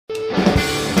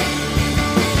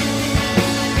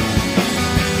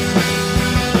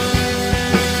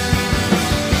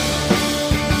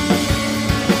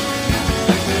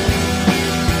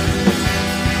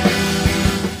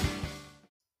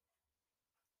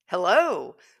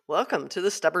Hello, welcome to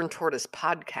the Stubborn Tortoise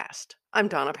podcast. I'm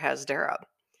Donna Pazdera.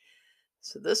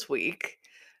 So this week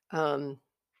was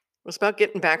about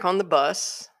getting back on the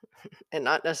bus, and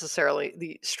not necessarily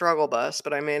the struggle bus,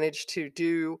 but I managed to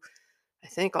do, I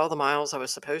think, all the miles I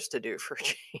was supposed to do for a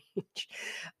change.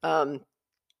 Um,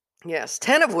 yes,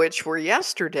 10 of which were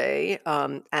yesterday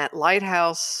at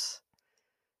Lighthouse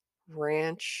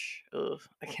Ranch. Ugh,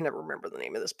 I can never remember the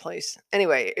name of this place.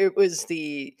 Anyway, it was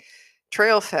the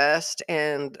Trail Fest,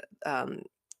 and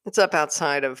it's up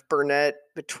outside of Burnett,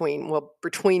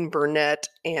 between Burnett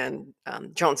and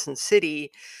Johnson City,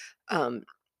 um,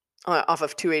 off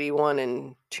of 281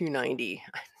 and 290.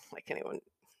 Like anyone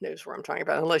knows where I'm talking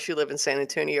about, unless you live in San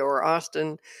Antonio or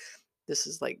Austin. This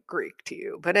is like Greek to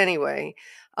you. But anyway,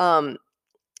 um,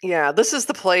 yeah, this is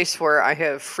the place where I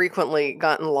have frequently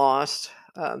gotten lost.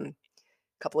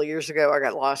 Couple of years ago, I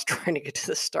got lost trying to get to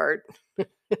the start.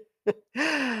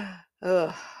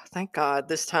 Ugh, thank God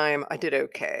this time I did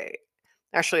okay.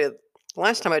 Actually, the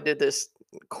last time I did this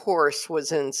course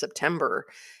was in September,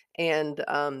 and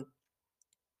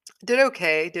did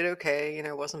okay. Did okay.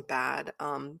 Wasn't bad.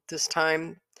 This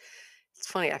time, it's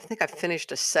funny. I think I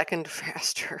finished a second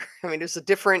faster. I mean, it was a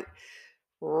different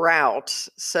route,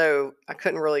 so I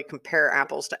couldn't really compare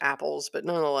apples to apples, but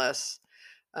nonetheless.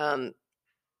 Um,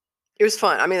 It was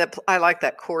fun. I mean, I like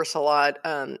that course a lot.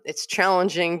 It's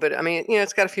challenging, but I mean,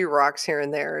 it's got a few rocks here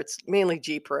and there. It's mainly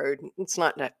Jeep road. It's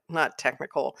not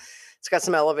technical. It's got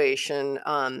some elevation,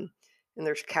 and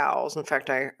there's cows. In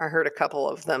fact, I heard a couple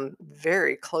of them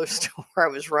very close to where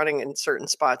I was running in certain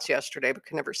spots yesterday, but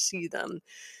could never see them.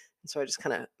 And so I just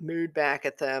kind of mooed back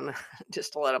at them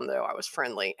just to let them know I was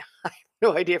friendly. I have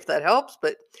no idea if that helps,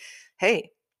 but hey,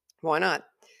 why not?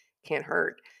 Can't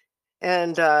hurt.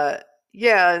 And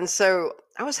yeah, and so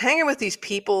I was hanging with these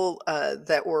people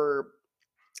that were,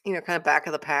 kind of back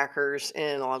of the packers,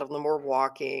 and a lot of them were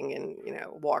walking and,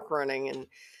 walk running and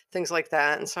things like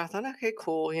that. And so I thought, okay,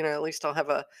 cool, at least I'll have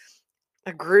a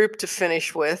group to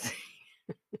finish with.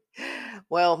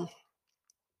 Well,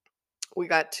 we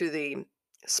got to the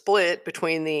split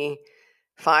between the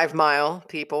 5 mile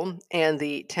people and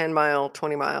the 10 mile,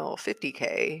 20 mile,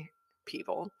 50K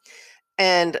people.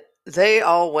 And they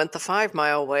all went the 5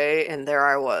 mile way, and there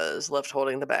I was, left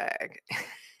holding the bag.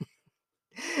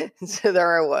 So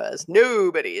there I was.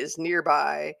 Nobody is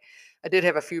nearby. I did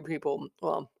have a few people,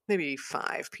 well, maybe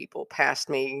 5 people past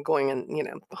me going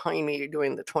and, behind me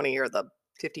doing the 20 or the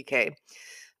 50K.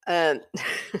 And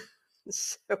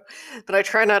so, but I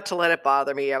try not to let it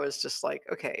bother me. I was just like,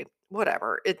 okay,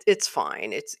 whatever. It's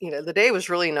fine. The day was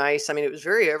really nice. I mean, it was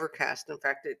very overcast. In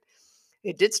fact,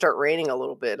 it did start raining a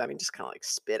little bit. I mean, just kind of like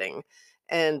spitting.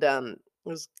 And it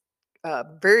was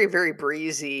very, very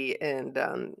breezy, and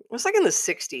it was like in the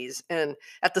 60s. And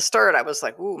at the start, I was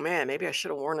like, "Ooh, man, maybe I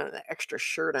should have worn an extra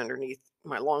shirt underneath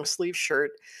my long sleeve shirt."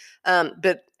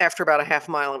 But after about a half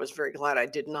mile, I was very glad I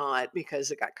did not, because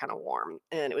it got kind of warm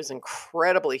and it was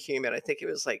incredibly humid. I think it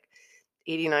was like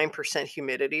 89%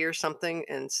 humidity or something.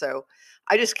 And so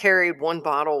I just carried one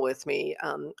bottle with me.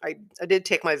 I did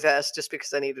take my vest just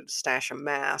because I needed to stash a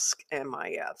mask and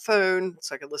my phone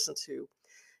so I could listen to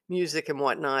music and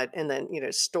whatnot, and then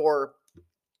store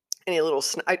any little.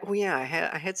 Oh yeah, I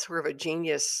had sort of a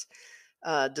genius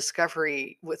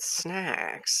discovery with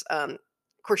snacks. Of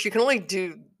course, you can only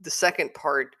do the second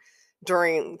part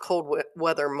during cold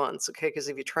weather months, okay? Because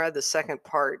if you try the second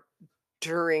part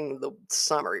during the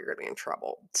summer, you're gonna be in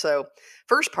trouble. So,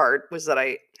 first part was that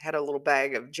I had a little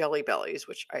bag of Jelly Bellies,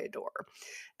 which I adore,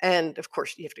 and of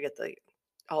course, you have to get the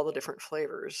all the different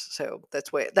flavors. So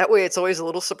that way it's always a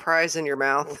little surprise in your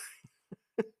mouth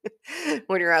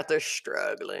when you're out there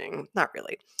struggling. Not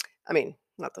really. I mean,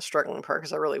 not the struggling part,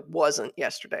 because I really wasn't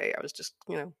yesterday. I was just,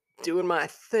 doing my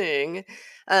thing.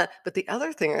 But the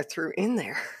other thing I threw in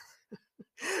there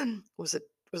was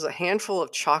a handful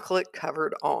of chocolate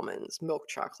covered almonds, milk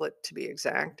chocolate to be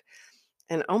exact.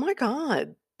 And oh my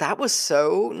God, that was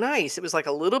so nice. It was like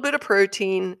a little bit of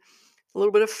protein, a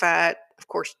little bit of fat, of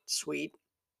course, sweet,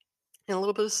 and a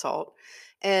little bit of salt.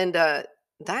 And that,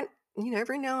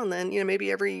 every now and then,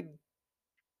 maybe every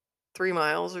 3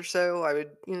 miles or so, I would,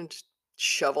 just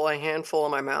shovel a handful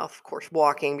in my mouth, of course,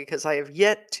 walking, because I have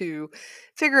yet to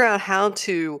figure out how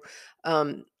to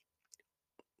um,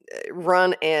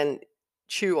 run and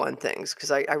chew on things,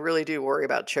 because I really do worry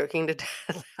about choking to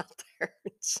death out there.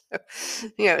 So,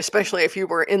 especially if you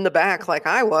were in the back like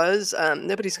I was,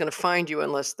 nobody's going to find you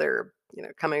unless they're,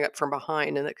 coming up from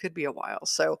behind, and it could be a while.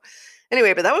 So,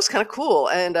 anyway, but that was kind of cool.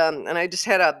 And I just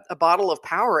had a bottle of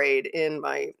Powerade in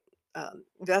my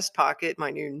vest pocket, my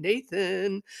new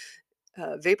Nathan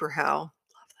Vapor Howl.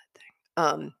 Love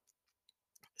that thing.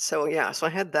 So yeah, so I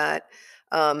had that.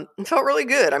 And felt really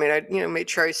good. I mean, I made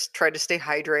sure tried to stay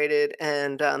hydrated,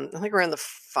 and I think around the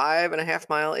 5.5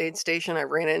 mile aid station, I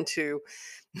ran into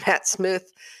Matt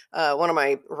Smith, one of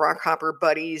my rock hopper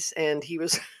buddies, and he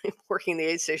was working the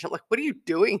aid station. I'm like, "What are you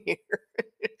doing here?"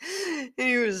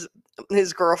 he was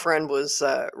His girlfriend was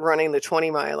running the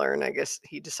 20 miler, and I guess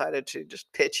he decided to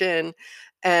just pitch in.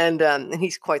 And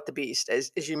he's quite the beast,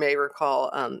 as you may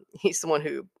recall. He's the one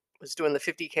who was doing the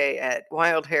 50K at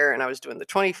Wild Hair, and I was doing the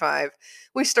 25.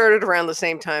 We started around the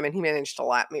same time, and he managed to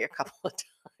lap me a couple of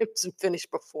times and finish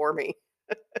before me.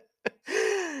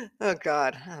 Oh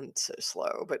God, I'm so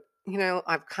slow. But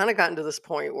I've kind of gotten to this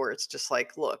point where it's just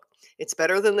like, look, it's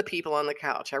better than the people on the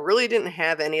couch. I really didn't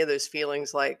have any of those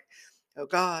feelings like, oh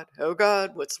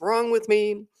God, what's wrong with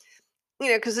me?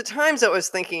 Because at times I was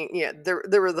thinking, yeah,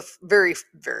 there were the very,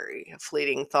 very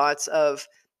fleeting thoughts of,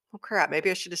 oh crap,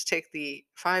 maybe I should just take the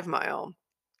 5 mile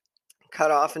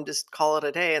cut off and just call it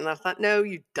a day. And I thought, no,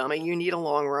 you dummy, you need a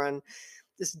long run.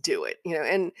 Just do it.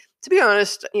 And to be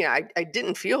honest, I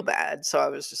didn't feel bad. So I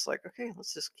was just like, okay,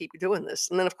 let's just keep doing this.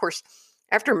 And then, of course,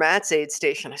 after Matt's aid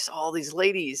station, I saw all these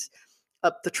ladies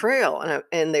up the trail,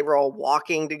 and they were all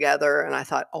walking together. And I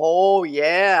thought, oh,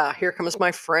 yeah, here comes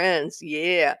my friends.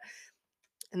 Yeah.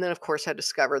 And then, of course, I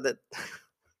discovered that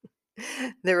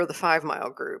they were the 5 mile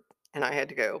group, and I had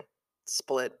to go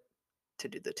split to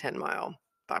do the 10 mile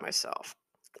by myself,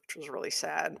 which was really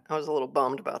sad. I was a little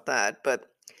bummed about that, but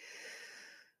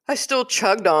I still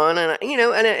chugged on. And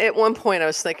at one point I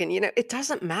was thinking, it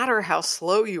doesn't matter how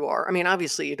slow you are. I mean,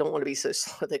 obviously you don't want to be so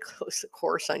slow they close the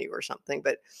course on you or something,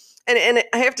 but and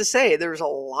I have to say there was a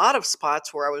lot of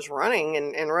spots where I was running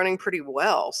and running pretty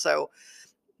well. So,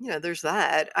 there's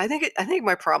that. I think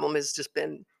my problem has just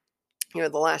been, the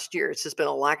last year, it's just been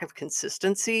a lack of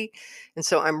consistency. And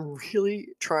so I'm really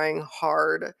trying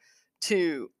hard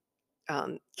to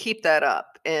keep that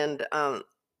up. And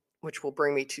which will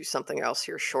bring me to something else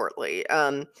here shortly.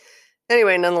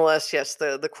 Anyway, nonetheless, yes,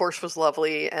 the course was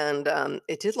lovely, and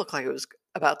it did look like it was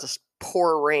about to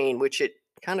pour rain, which it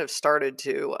kind of started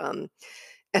to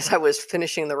as I was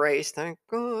finishing the race. Thank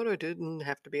God I didn't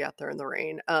have to be out there in the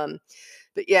rain.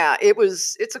 But yeah,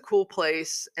 it's a cool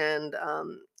place, and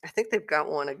I think they've got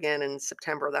one again in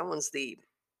September. That one's the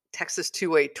Texas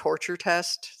two-way torture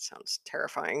test. Sounds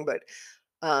terrifying, but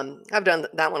I've done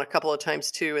that one a couple of times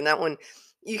too, and that one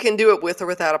you can do it with or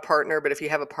without a partner. But if you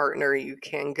have a partner, you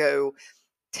can go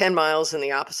 10 miles in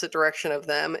the opposite direction of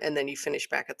them, and then you finish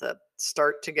back at the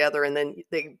start together, and then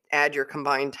they add your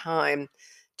combined time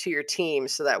to your team,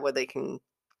 so that way they can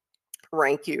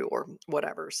rank you or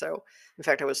whatever. So, in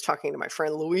fact, I was talking to my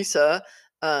friend Louisa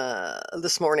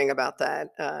this morning about that,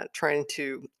 trying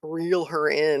to reel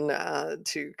her in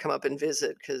to come up and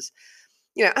visit because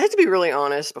I have to be really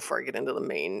honest before I get into the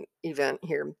main event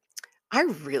here. I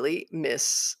really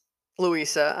miss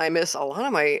Louisa. I miss a lot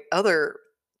of my other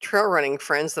trail running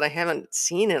friends that I haven't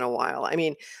seen in a while. I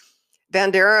mean,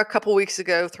 Bandera a couple weeks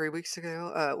ago, 3 weeks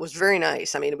ago, was very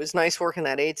nice. I mean, it was nice working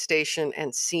that aid station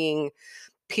and seeing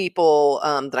people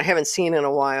that I haven't seen in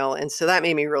a while. And so that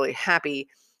made me really happy.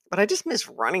 But I just miss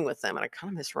running with them, and I kind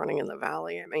of miss running in the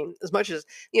valley. I mean, as much as,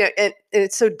 and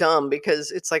it's so dumb because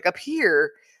it's like up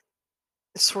here,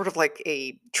 it's sort of like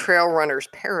a trail runner's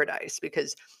paradise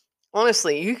because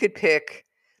honestly, you could pick,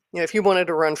 if you wanted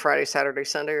to run Friday, Saturday,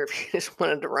 Sunday, or if you just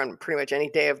wanted to run pretty much any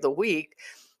day of the week,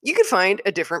 you could find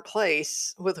a different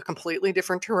place with a completely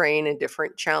different terrain and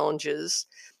different challenges.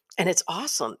 And it's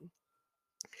awesome.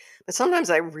 But sometimes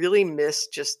I really miss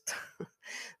just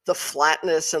the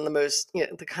flatness and the most,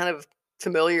 the kind of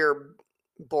familiar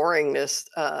boringness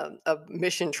of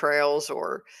mission trails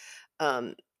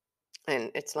um,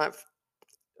 and it's not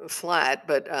flat,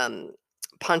 but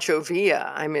Pancho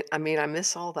Villa. I mean, I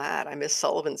miss all that. I miss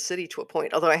Sullivan City to a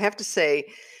point. Although I have to say,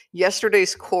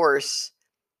 yesterday's course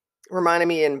reminded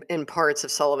me in parts of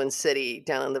Sullivan City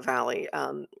down in the valley.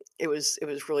 It was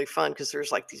really fun because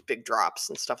there's like these big drops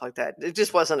and stuff like that. It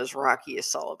just wasn't as rocky as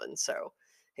Sullivan. So,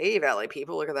 hey, valley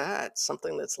people, look at that.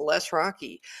 Something that's less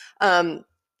rocky. Um,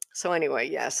 so anyway,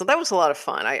 yeah. So that was a lot of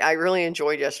fun. I really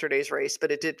enjoyed yesterday's race,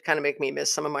 but it did kind of make me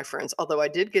miss some of my friends. Although I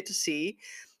did get to see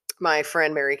my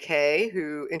friend Mary Kay,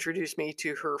 who introduced me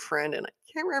to her friend, and I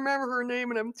can't remember her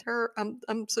name, and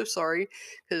I'm so sorry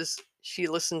because she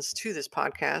listens to this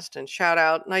podcast. And shout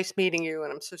out, nice meeting you.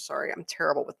 And I'm so sorry, I'm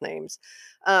terrible with names.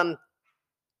 Um,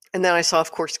 and then I saw,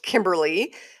 of course,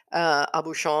 Kimberly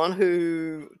Abouchon,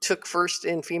 who took first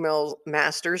in female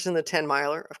masters in the 10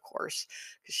 miler, of course,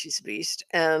 because she's a beast.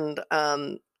 And yeah,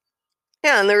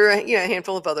 and there were a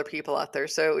handful of other people out there.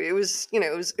 So it was,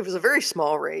 it was a very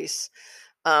small race,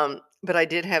 but I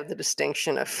did have the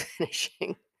distinction of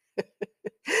finishing.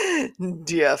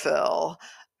 DFL,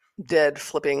 dead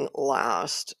flipping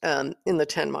last in the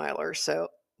 10 miler. So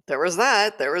there was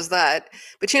that. There was that.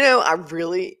 But I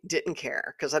really didn't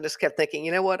care because I just kept thinking,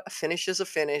 you know what? A finish is a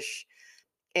finish.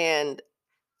 And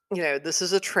this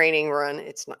is a training run.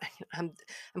 It's not. I'm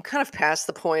kind of past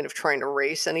the point of trying to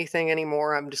race anything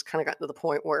anymore. I'm just kind of gotten to the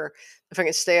point where if I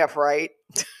can stay upright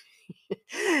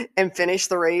and finish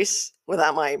the race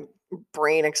without my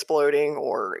brain exploding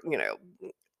or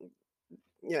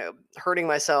hurting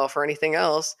myself or anything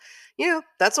else,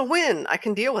 that's a win. I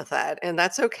can deal with that, and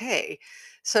that's okay.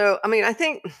 So, I mean, I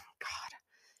think, God,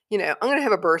 I'm gonna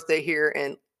have a birthday here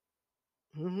in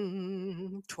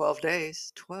 12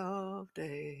 days. 12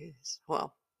 days.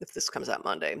 Well, if this comes out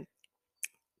Monday,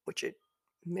 which it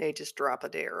may just drop a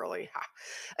day early. Ha.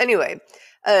 Anyway,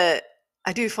 uh,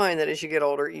 I do find that as you get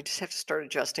older, you just have to start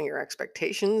adjusting your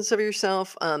expectations of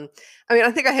yourself. I mean,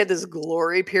 I think I had this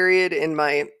glory period in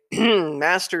my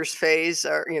master's phase,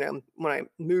 or when I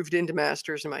moved into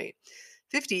master's in my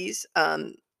 50s.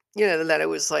 That it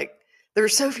was like there were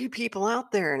so few people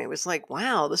out there, and it was like,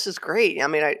 wow, this is great. I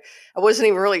mean, I wasn't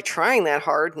even really trying that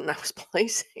hard, and I was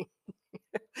placing.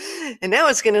 And now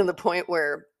it's getting to the point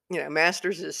where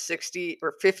masters is 60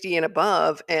 or 50 and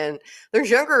above, and there's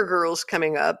younger girls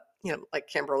coming up, like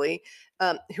Kimberly,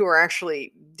 who are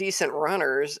actually decent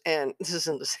runners. And this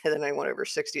isn't to say that anyone over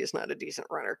 60 is not a decent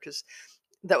runner, because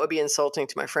that would be insulting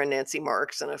to my friend Nancy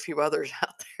Marks and a few others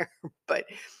out there. But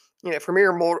for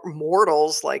mere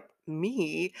mortals like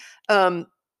me, um,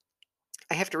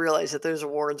 I have to realize that those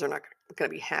awards are not going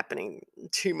to be happening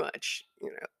too much,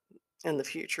 in the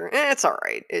future. It's all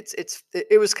right.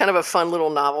 It was kind of a fun little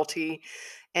novelty,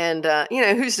 and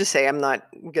who's to say I'm not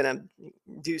gonna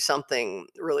do something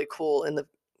really cool in the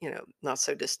not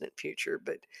so distant future.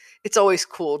 But it's always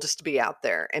cool just to be out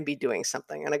there and be doing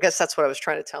something. And I guess that's what I was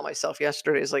trying to tell myself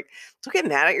yesterday. Is like, don't get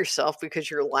mad at yourself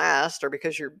because you're last or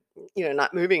because you're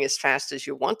not moving as fast as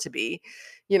you want to be.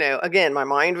 Again, my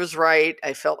mind was right.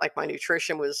 I felt like my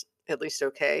nutrition was at least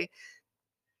okay.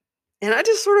 And I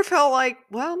just sort of felt like,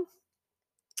 well,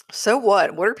 so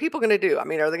what? What are people going to do? I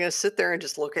mean, are they going to sit there and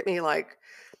just look at me like,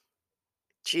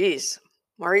 geez,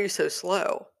 why are you so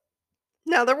slow?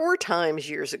 Now, there were times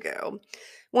years ago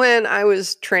when I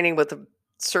was training with a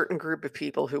certain group of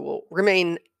people who will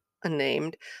remain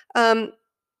unnamed, um,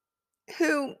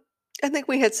 who I think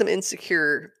we had some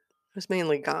insecure, it was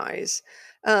mainly guys,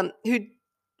 who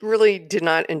really did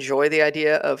not enjoy the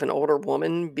idea of an older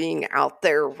woman being out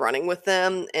there running with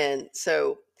them. And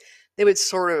so they would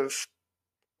sort of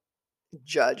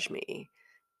judge me,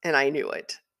 and I knew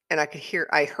it. And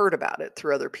I heard about it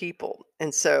through other people.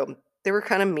 And so they were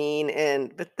kind of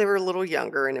mean, but they were a little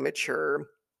younger and immature.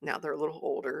 Now they're a little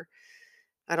older.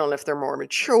 I don't know if they're more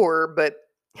mature, but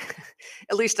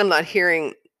at least I'm not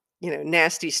hearing,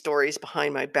 nasty stories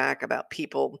behind my back about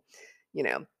people, you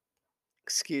know,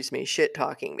 excuse me, shit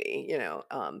talking me,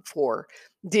 for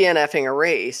DNFing a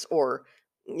race or,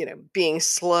 being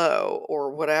slow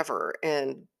or whatever.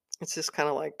 And it's just kind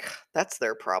of like, that's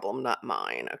their problem, not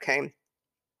mine. Okay.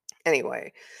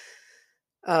 Anyway,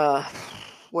 uh,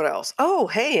 what else? Oh,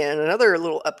 hey, and another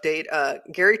little update.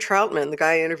 Gary Troutman, the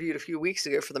guy I interviewed a few weeks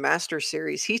ago for the Masters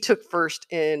series, he took first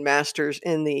in Masters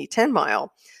in the 10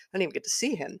 mile. I didn't even get to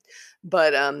see him.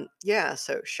 But yeah,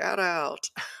 so shout out.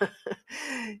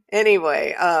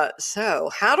 Anyway, so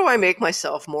how do I make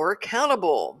myself more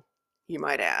accountable? You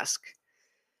might ask.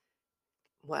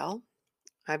 Well,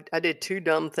 I did two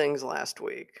dumb things last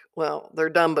week. Well, they're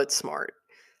dumb but smart.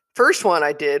 First one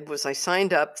I did was I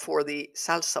signed up for the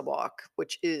Salsa Walk,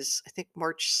 which is, I think,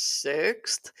 March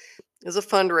 6th. It's a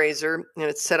fundraiser, and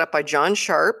it's set up by John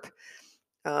Sharp,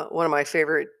 one of my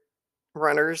favorite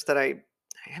runners that I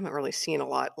haven't really seen a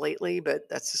lot lately, but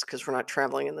that's just because we're not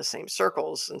traveling in the same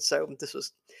circles. And so this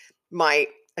was my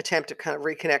attempt to kind of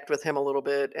reconnect with him a little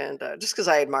bit, and just because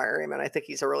I admire him and I think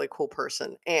he's a really cool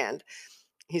person. And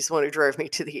he's the one who drove me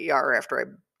to the ER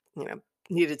after I,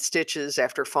 needed stitches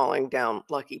after falling down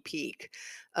Lucky Peak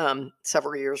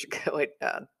several years ago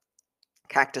at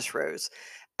Cactus Rose.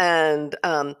 And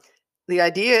the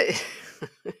idea,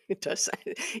 it does,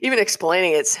 even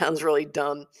explaining it sounds really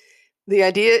dumb. The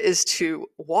idea is to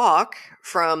walk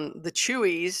from the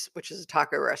Chewy's, which is a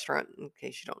taco restaurant, in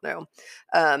case you don't know,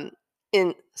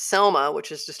 in Selma,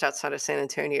 which is just outside of San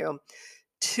Antonio,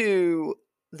 to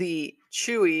the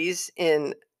Chewy's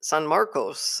in San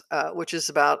Marcos, which is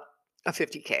about a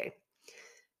 50K,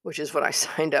 which is what I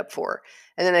signed up for.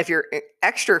 And then if you're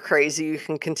extra crazy, you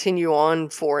can continue on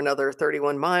for another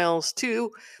 31 miles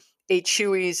to a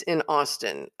Chewy's in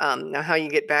Austin. Now, how you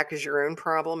get back is your own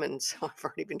problem, and so I've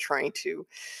already been trying to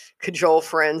cajole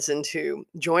friends into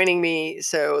joining me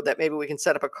so that maybe we can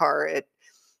set up a car at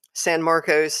San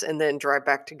Marcos and then drive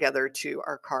back together to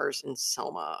our cars in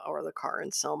Selma or the car in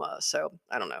Selma. So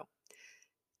I don't know.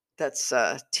 That's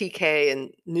TK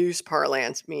and news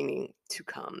parlance, meaning to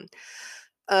come.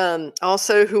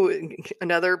 Also, who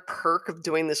another perk of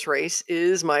doing this race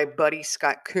is my buddy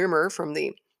Scott Coomer from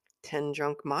the 10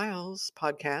 Junk Miles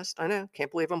podcast. I know, can't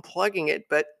believe I'm plugging it,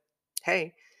 but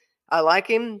hey, I like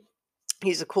him.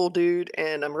 He's a cool dude,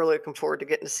 and I'm really looking forward to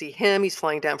getting to see him. He's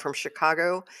flying down from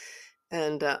Chicago,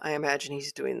 and I imagine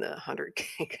he's doing the 100K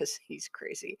because he's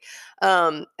crazy.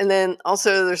 And then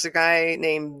also, there's a guy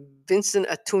named Vincent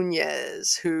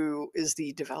Atunez who is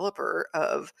the developer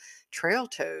of Trail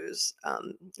Toes,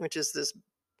 which is this,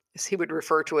 as he would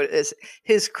refer to it as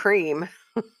his cream.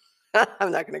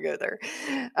 I'm not going to go there.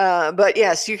 But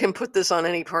yes, you can put this on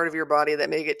any part of your body that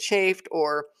may get chafed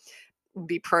or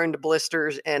be prone to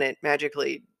blisters, and it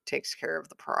magically takes care of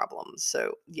the problems.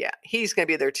 So yeah, he's going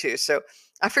to be there too. So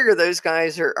I figure those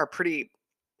guys are pretty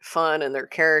fun and their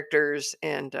characters,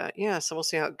 and yeah, so we'll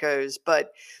see how it goes.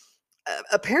 But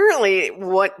apparently,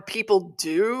 what people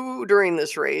do during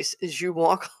this race is you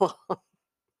walk along.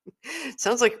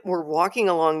 Sounds like we're walking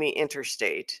along the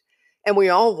interstate, and we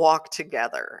all walk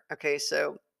together. Okay,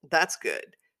 so that's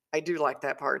good. I do like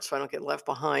that part, so I don't get left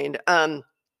behind.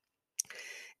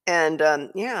 And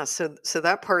yeah, so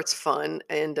that part's fun,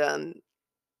 and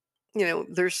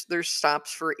there's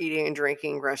stops for eating and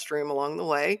drinking, restroom along the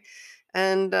way,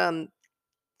 and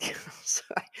so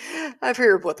I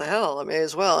figured, what the hell, I may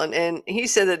as well. And he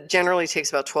said that generally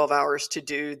takes about 12 hours to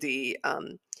do the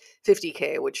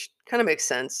 50K, which kind of makes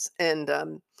sense. And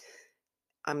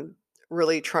I'm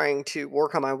really trying to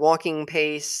work on my walking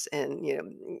pace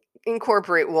and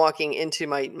incorporate walking into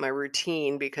my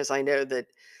routine because I know that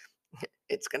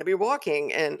it's going to be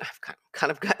walking, and I've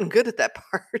kind of gotten good at that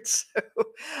part.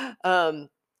 Um,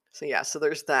 so yeah, so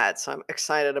there's that. So I'm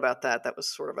excited about that. That was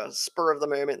sort of a spur of the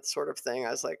moment sort of thing.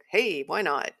 I was like, hey, why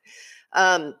not?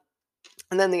 Um,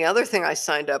 and then the other thing I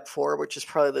signed up for, which is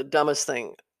probably the dumbest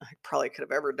thing I probably could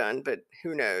have ever done, but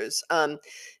who knows,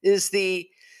 is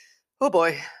oh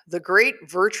boy, the Great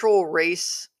Virtual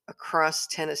Race Across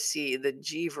Tennessee, the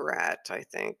GVRAT, I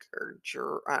think, or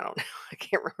I don't know, I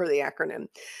can't remember the acronym.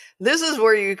 This is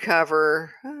where you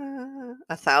cover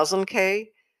 1,000K,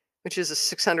 which is a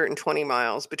 620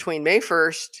 miles between May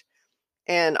 1st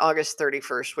and August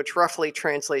 31st, which roughly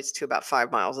translates to about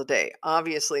 5 miles a day.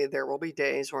 Obviously, there will be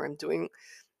days where I'm doing,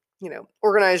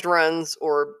 organized runs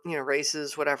or,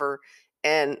 races, whatever,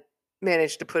 and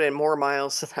manage to put in more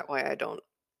miles so that way I don't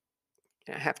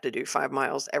have to do 5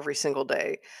 miles every single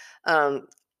day. Um,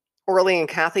 Orly and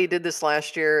Kathy did this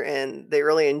last year and they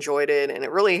really enjoyed it and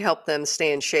it really helped them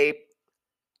stay in shape.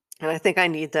 And I think I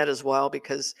need that as well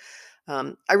because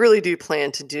I really do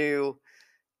plan to do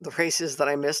the races that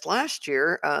I missed last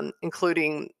year,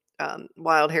 including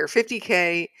Wild Hare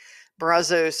 50K,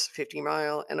 Brazos 50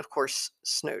 mile, and of course,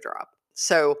 Snowdrop.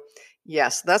 So,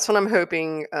 yes, that's what I'm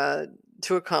hoping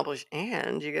to accomplish.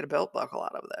 And you get a belt buckle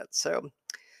out of that. So,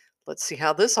 let's see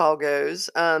how this all goes.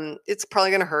 It's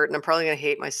probably going to hurt, and I'm probably going to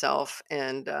hate myself.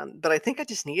 And but I think I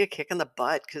just need a kick in the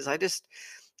butt because I just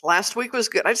last week was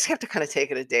good. I just have to kind of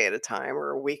take it a day at a time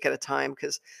or a week at a time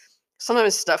because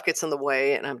sometimes stuff gets in the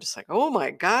way, and I'm just like, oh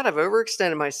my god, I've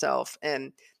overextended myself,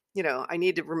 and I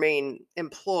need to remain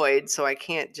employed, so I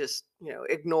can't just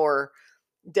ignore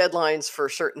deadlines for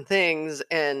certain things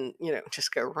and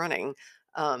just go running.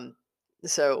 Um,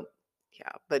 so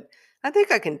yeah, but I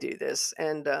think I can do this,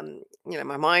 and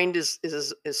my mind is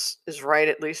right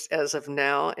at least as of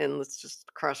now, and let's just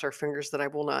cross our fingers that I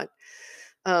will not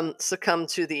succumb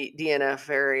to the DNF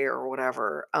area or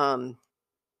whatever.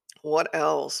 What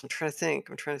else? I'm trying to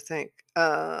think.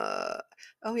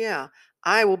 Oh yeah,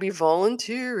 I will be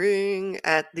volunteering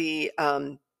at the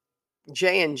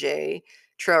J&J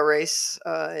trail race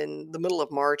in the middle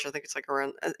of March. I think it's like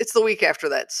around. It's the week after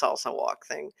that salsa walk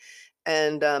thing,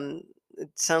 and it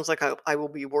sounds like I will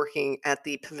be working at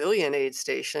the Pavilion aid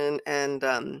station,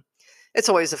 and it's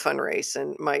always a fun race.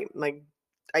 And my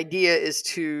idea is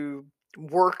to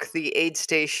work the aid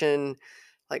station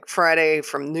like Friday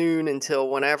from noon until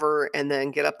whenever, and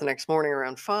then get up the next morning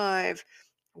around 5,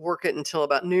 work it until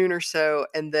about noon or so,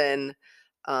 and then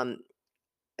um,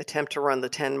 attempt to run the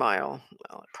 10 mile.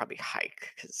 Well, probably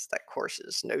hike because that course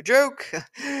is no joke.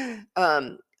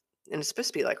 And it's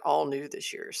supposed to be like all new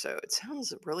this year, so it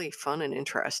sounds really fun and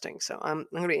interesting. So I'm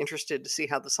going to be interested to see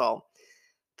how this all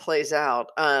plays out.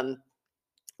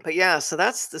 But yeah, so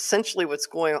that's essentially what's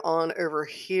going on over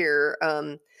here.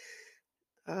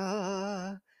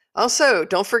 Uh, Also,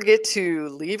 don't forget to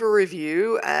leave a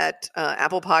review at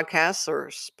Apple Podcasts or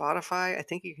Spotify. I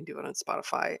think you can do it on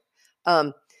Spotify.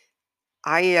 Um,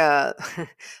 I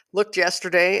looked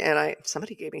yesterday and I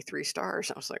somebody gave me 3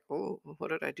 stars. I was like, "Oh, what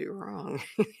did I do wrong?"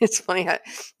 It's funny how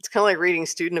it's kind of like reading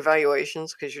student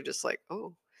evaluations because you're just like,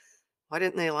 "Oh, why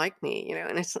didn't they like me?"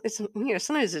 And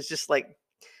sometimes it's just like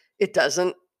it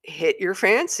doesn't hit your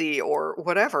fancy or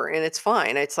whatever, and it's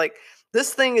fine. It's like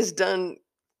this thing is done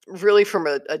really from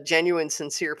a genuine,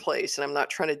 sincere place, and I'm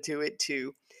not trying to do it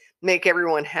to make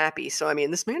everyone happy. So, I mean,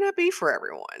 this may not be for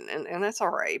everyone, and that's all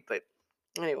right. But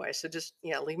anyway, so just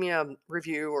yeah, leave me a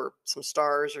review or some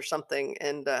stars or something,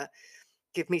 and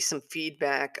give me some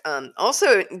feedback.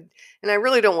 Also, and I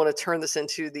really don't want to turn this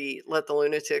into the let the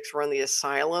lunatics run the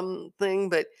asylum thing,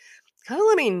 but kind of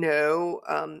let me know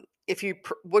if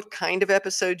what kind of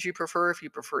episodes you prefer. If you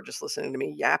prefer just listening to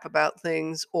me yap about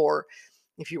things, or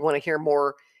if you want to hear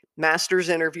more masters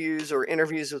interviews or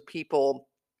interviews with people,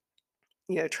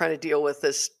 trying to deal with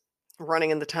this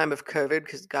running in the time of COVID,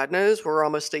 because God knows we're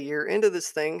almost a year into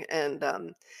this thing, and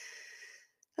I'm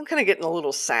kind of getting a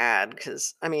little sad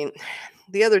because I mean,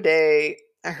 the other day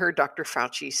I heard Dr.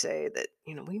 Fauci say that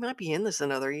we might be in this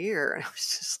another year, and I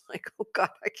was just like, oh God,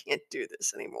 I can't do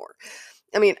this anymore.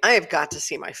 I mean, I have got to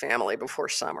see my family before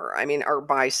summer. I mean, or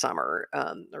by summer,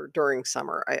 or during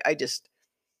summer. I just,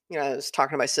 I was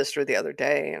talking to my sister the other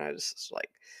day, and I was just like,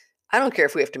 I don't care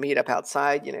if we have to meet up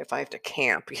outside. If I have to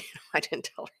camp, I didn't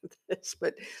tell her this,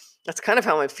 but that's kind of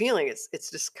how I'm feeling.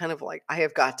 It's just kind of like I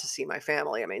have got to see my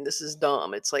family. I mean, this is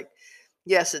dumb. It's like,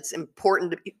 yes, it's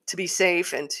important to be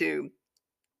safe and to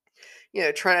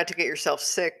try not to get yourself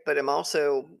sick, but I'm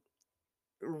also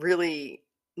really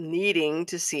needing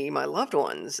to see my loved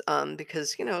ones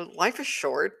because life is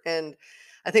short, and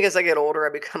I think as I get older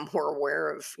I become more aware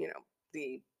of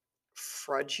the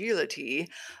fragility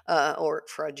or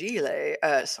fragile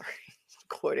sorry,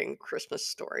 quoting Christmas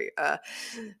Story,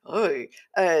 oy,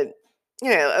 uh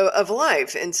of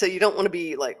life. And so you don't want to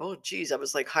be like, oh geez, I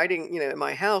was like hiding in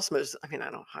my house most. I mean, I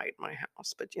don't hide in my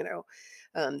house, but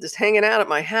just hanging out at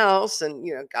my house, and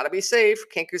gotta be safe,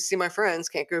 can't go see my friends,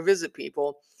 can't go visit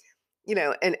people,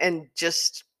 and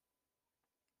just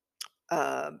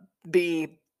uh,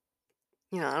 be,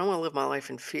 I don't want to live my life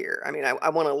in fear. I mean, I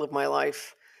want to live my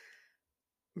life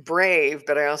brave,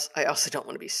 but I also don't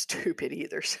want to be stupid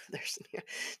either. So there's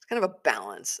it's kind of a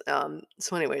balance.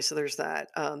 So anyway, so there's that.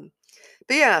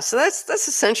 But yeah, so that's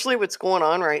essentially what's going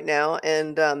on right now,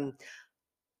 and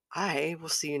I will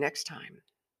see you next time.